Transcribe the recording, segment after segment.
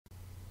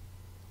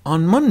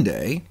On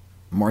Monday,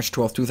 March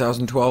 12,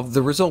 2012,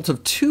 the results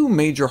of two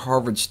major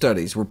Harvard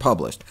studies were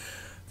published.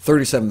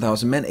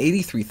 37,000 men,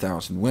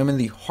 83,000 women,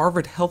 the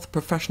Harvard Health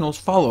Professionals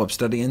Follow-up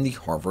Study, and the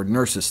Harvard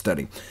Nurses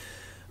Study.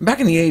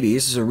 Back in the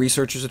 80s,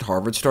 researchers at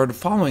Harvard started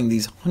following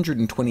these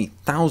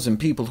 120,000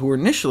 people who were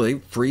initially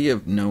free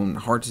of known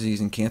heart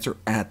disease and cancer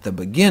at the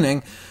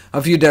beginning.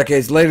 A few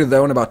decades later,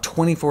 though, and about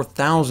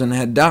 24,000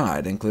 had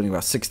died, including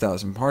about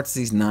 6,000 from heart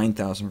disease,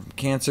 9,000 from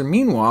cancer.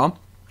 Meanwhile,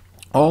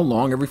 all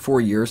along, every 4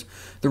 years,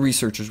 the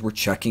researchers were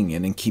checking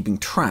in and keeping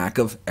track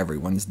of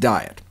everyone's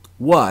diet.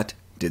 What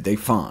did they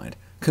find?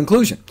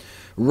 Conclusion: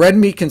 red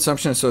meat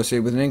consumption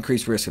associated with an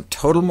increased risk of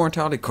total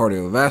mortality,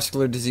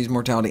 cardiovascular disease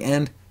mortality,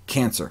 and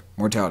cancer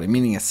mortality,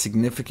 meaning a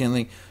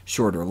significantly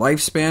shorter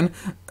lifespan.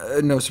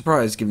 No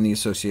surprise, given the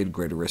associated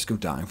greater risk of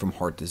dying from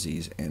heart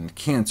disease and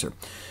cancer.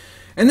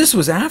 And this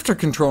was after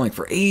controlling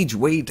for age,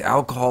 weight,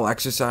 alcohol,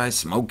 exercise,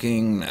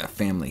 smoking,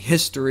 family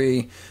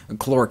history,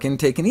 caloric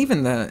intake, and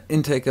even the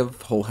intake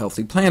of whole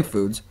healthy plant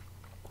foods,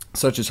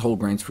 such as whole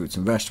grains, fruits,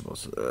 and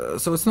vegetables.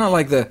 So it's not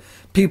like the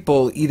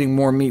people eating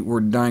more meat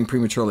were dying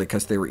prematurely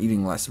because they were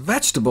eating less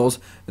vegetables.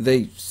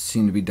 They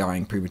seem to be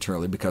dying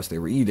prematurely because they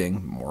were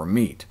eating more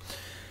meat.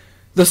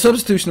 The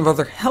substitution of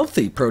other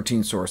healthy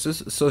protein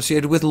sources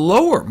associated with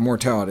lower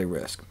mortality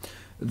risk.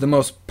 The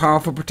most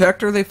powerful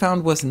protector they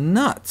found was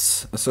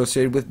nuts,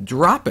 associated with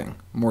dropping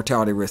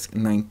mortality risk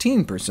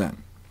 19%.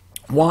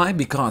 Why?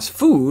 Because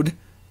food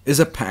is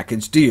a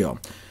package deal.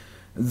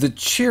 The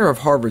chair of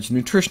Harvard's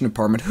nutrition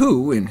department,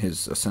 who, in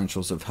his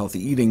Essentials of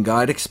Healthy Eating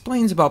guide,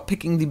 explains about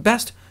picking the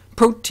best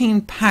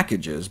protein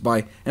packages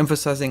by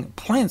emphasizing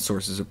plant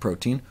sources of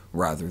protein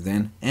rather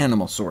than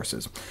animal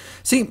sources.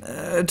 See,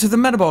 to the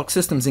metabolic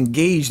systems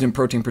engaged in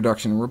protein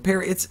production and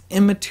repair, it's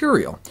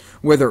immaterial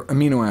whether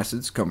amino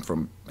acids come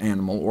from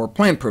animal or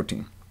plant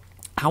protein.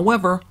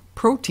 However,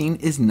 protein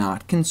is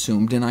not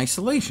consumed in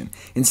isolation.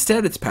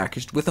 Instead, it's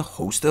packaged with a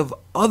host of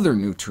other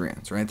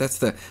nutrients. Right? That's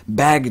the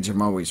baggage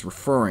I'm always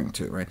referring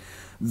to. Right?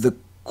 The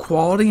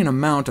quality and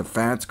amount of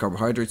fats,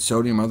 carbohydrates,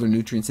 sodium, other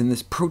nutrients in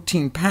this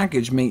protein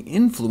package may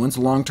influence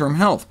long-term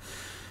health.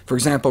 For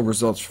example,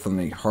 results from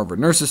the Harvard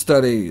Nurses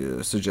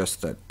Study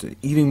suggest that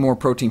eating more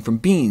protein from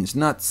beans,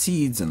 nuts,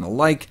 seeds, and the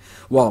like,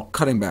 while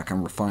cutting back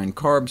on refined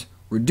carbs,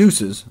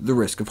 reduces the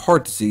risk of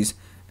heart disease,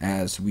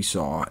 as we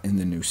saw in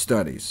the new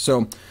studies.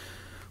 So,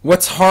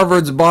 what's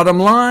Harvard's bottom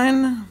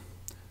line?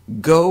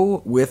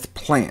 Go with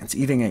plants.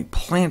 Eating a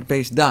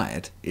plant-based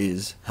diet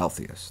is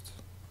healthiest.